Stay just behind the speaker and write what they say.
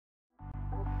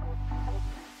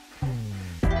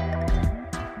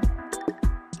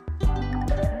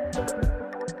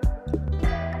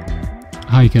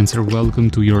Hi Cancer, welcome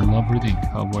to your love reading.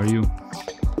 How are you?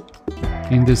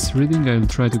 In this reading I'll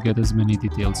try to get as many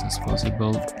details as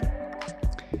possible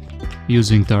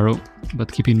using tarot,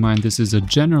 but keep in mind this is a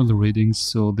general reading,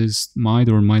 so this might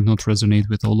or might not resonate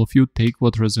with all of you. Take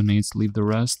what resonates, leave the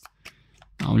rest.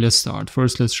 Now let's start.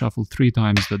 First let's shuffle 3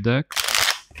 times the deck.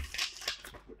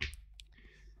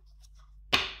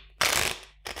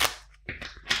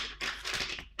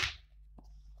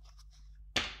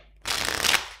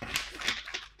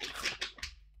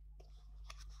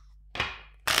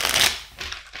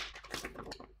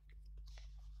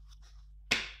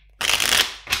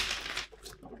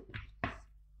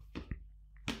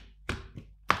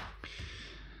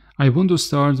 I want to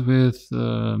start with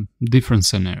different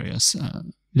scenarios.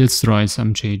 Let's try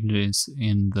some changes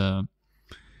in the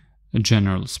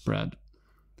general spread.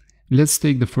 Let's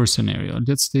take the first scenario.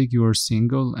 Let's take you are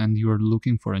single and you are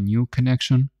looking for a new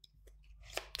connection.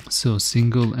 So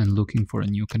single and looking for a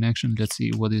new connection. Let's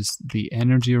see what is the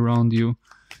energy around you.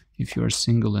 If you are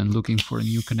single and looking for a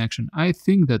new connection, I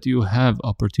think that you have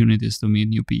opportunities to meet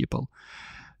new people.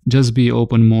 Just be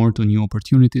open more to new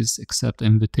opportunities, accept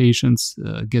invitations,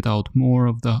 get out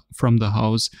more from the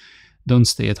house, don't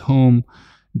stay at home,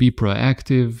 be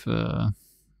proactive,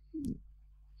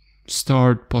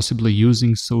 start possibly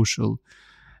using social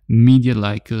media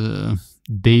like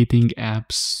dating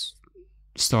apps.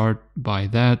 Start by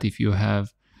that if you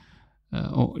have,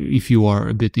 or if you are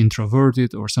a bit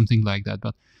introverted or something like that.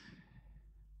 But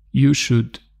you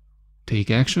should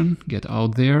take action, get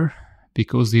out there,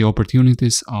 because the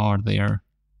opportunities are there.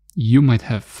 You might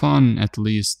have fun, at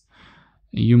least.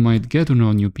 You might get to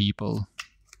know new people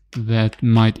that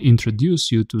might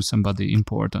introduce you to somebody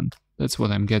important. That's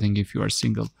what I'm getting if you are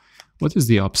single. What is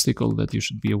the obstacle that you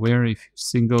should be aware if you're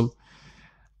single?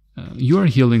 You are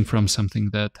healing from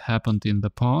something that happened in the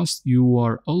past. You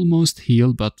are almost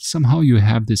healed, but somehow you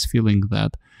have this feeling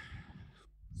that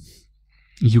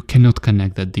you cannot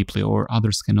connect that deeply, or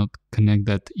others cannot connect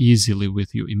that easily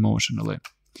with you emotionally.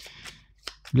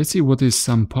 Let's see what is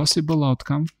some possible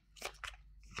outcome.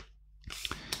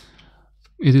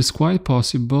 It is quite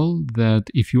possible that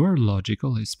if you are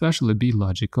logical, especially be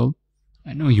logical.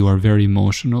 I know you are very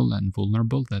emotional and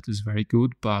vulnerable, that is very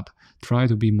good, but try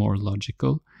to be more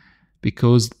logical,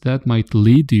 because that might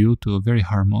lead you to a very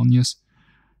harmonious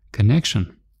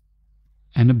connection.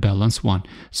 And a balanced one.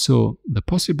 So the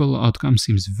possible outcome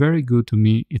seems very good to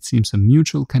me. It seems a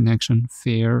mutual connection,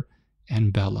 fair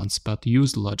and balanced, but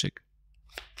use logic.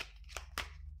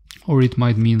 Or it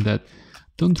might mean that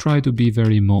don't try to be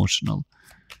very emotional.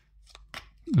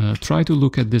 Try to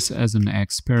look at this as an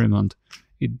experiment.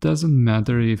 It doesn't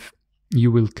matter if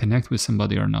you will connect with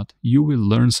somebody or not. You will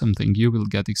learn something, you will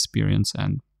get experience,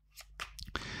 and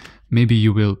maybe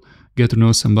you will get to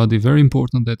know somebody very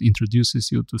important that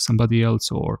introduces you to somebody else,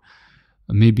 or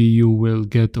maybe you will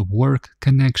get a work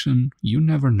connection. You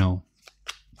never know.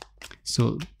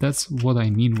 So that's what I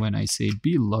mean when I say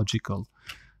be logical.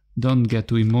 Don't get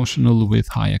too emotional with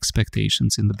high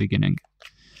expectations in the beginning.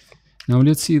 Now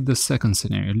let's see the second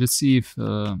scenario. Let's see if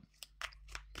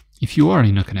you are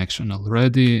in a connection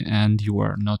already and you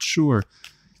are not sure.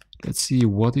 Let's see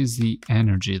what is the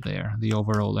energy there, the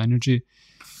overall energy.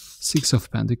 6 of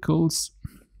Pentacles.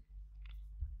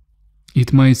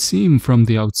 It might seem from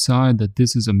the outside that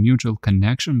this is a mutual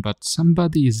connection, but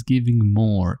somebody is giving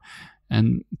more.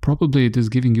 And probably it is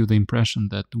giving you the impression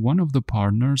that one of the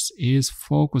partners is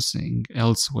focusing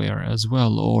elsewhere as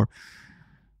well, or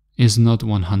is not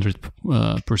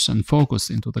 100%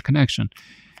 focused into the connection.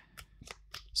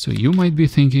 So you might be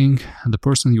thinking the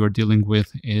person you are dealing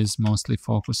with is mostly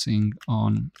focusing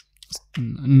on,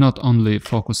 not only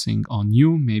focusing on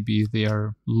you, maybe they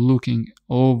are looking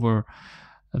over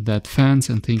that fence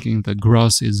and thinking the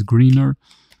grass is greener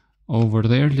over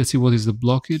there. Let's see what is the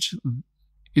blockage.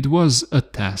 It was a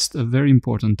test, a very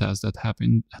important test that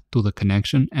happened to the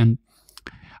connection, and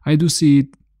I do see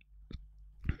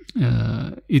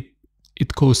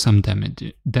it caused some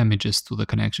damages to the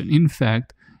connection. In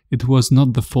fact, it was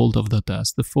not the fault of the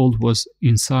test. The fault was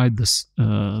inside this,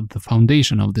 the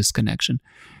foundation of this connection.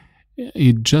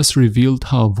 It just revealed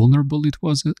how vulnerable it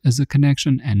was as a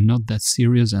connection and not that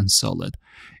serious and solid.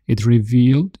 It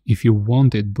revealed, if you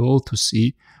wanted both to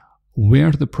see,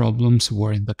 where the problems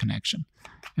were in the connection.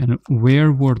 And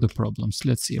where were the problems?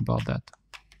 Let's see about that.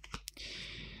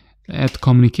 At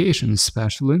communication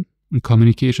especially,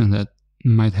 communication that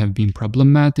might have been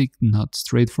problematic, not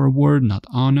straightforward, not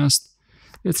honest.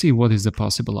 Let's see what is the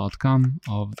possible outcome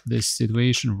of this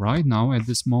situation right now at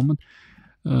this moment.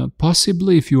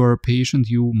 Possibly, if you are patient,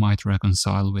 you might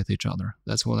reconcile with each other.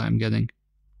 That's what I'm getting.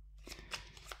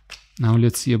 Now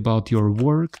let's see about your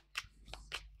work.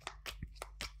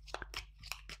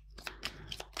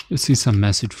 Let's see some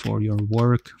message for your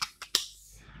work.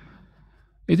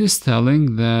 It is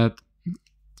telling that,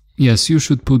 yes, you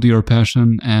should put your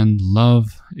passion and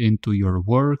love into your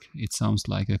work. It sounds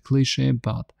like a cliche,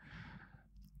 but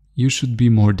you should be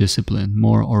more disciplined,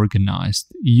 more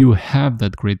organized. You have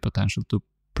that great potential to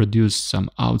produce some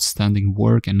outstanding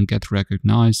work and get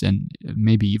recognized and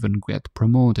maybe even get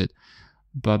promoted.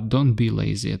 But don't be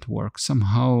lazy at work.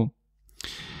 Somehow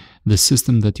the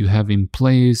system that you have in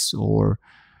place or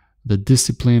the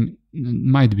discipline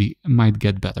might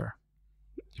get better,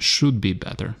 should be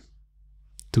better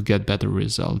to get better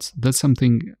results. That's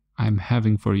something I'm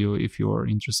having for you if you are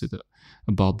interested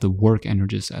about the work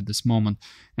energies at this moment.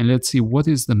 And let's see what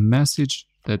is the message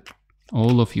that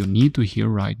all of you need to hear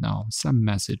right now. Some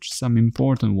message, some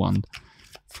important one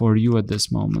for you at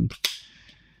this moment.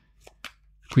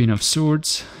 Queen of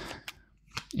Swords,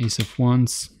 Ace of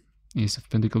Wands, Ace of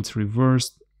Pentacles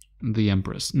reversed, the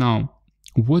Empress. Now,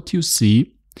 what you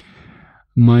see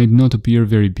might not appear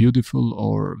very beautiful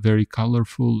or very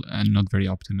colorful and not very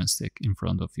optimistic in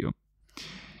front of you.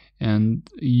 And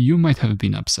you might have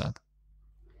been upset.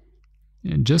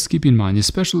 And just keep in mind,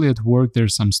 especially at work,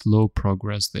 there's some slow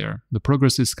progress there. The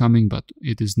progress is coming, but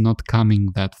it is not coming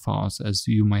that fast as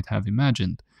you might have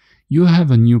imagined. You have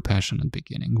a new passionate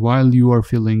beginning. While you are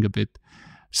feeling a bit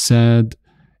sad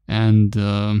and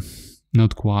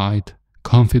not quite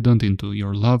confident into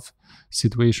your love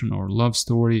situation or love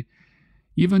story,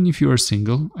 even if you are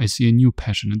single, I see a new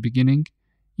passionate beginning.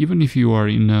 Even if you are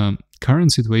in a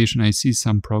current situation, I see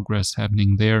some progress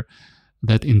happening there.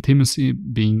 That intimacy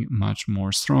being much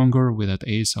more stronger with that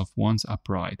Ace of Wands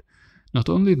upright. Not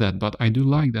only that, but I do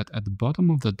like that at the bottom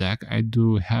of the deck, I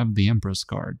do have the Empress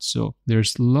card. So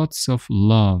there's lots of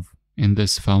love in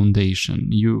this foundation.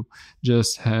 You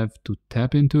just have to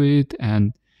tap into it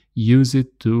and use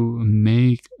it to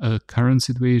make a current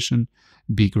situation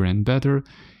bigger and better.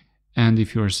 And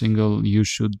if you're single, you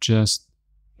should just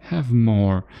have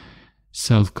more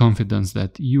self-confidence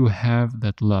that you have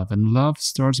that love. And love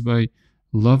starts by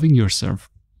loving yourself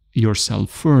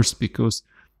first, because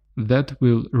that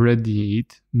will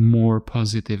radiate more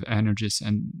positive energies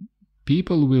and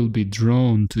people will be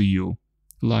drawn to you,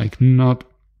 like not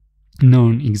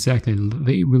known exactly.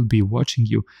 They will be watching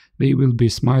you, they will be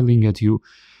smiling at you,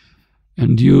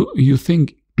 and you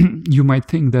think you might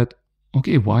think that,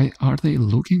 okay, why are they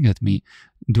looking at me?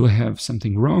 Do I have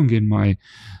something wrong in my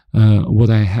what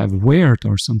I have weared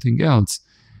or something else?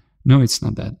 No, it's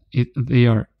not that. They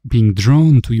are being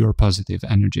drawn to your positive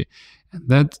energy. And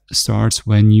that starts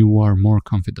when you are more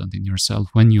confident in yourself,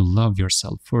 when you love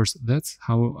yourself first. That's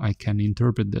how I can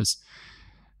interpret this,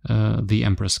 the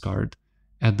Empress card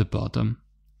at the bottom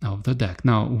of the deck.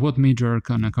 Now, what major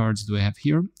arcana cards do I have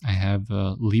here? I have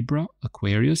Libra,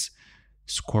 Aquarius,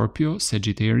 Scorpio,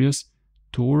 Sagittarius,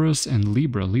 Taurus, and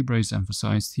Libra. Libra is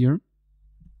emphasized here.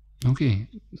 Okay,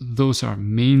 those are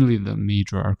mainly the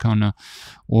major arcana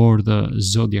or the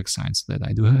zodiac signs that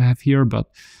I do have here, but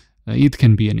it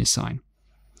can be any sign.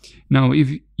 Now,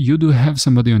 if you do have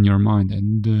somebody on your mind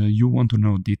and you want to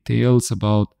know details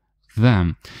about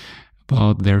them,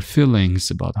 about their feelings,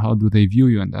 about how do they view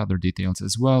you and other details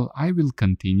as well, I will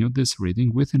continue this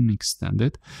reading with an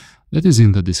extended that is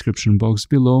in the description box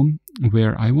below,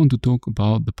 where I want to talk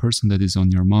about the person that is on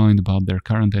your mind, about their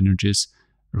current energies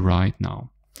right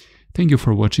now. Thank you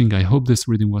for watching. I hope this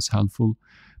reading was helpful.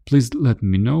 Please let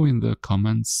me know in the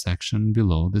comments section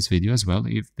below this video as well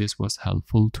if this was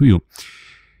helpful to you.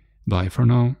 Bye for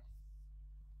now.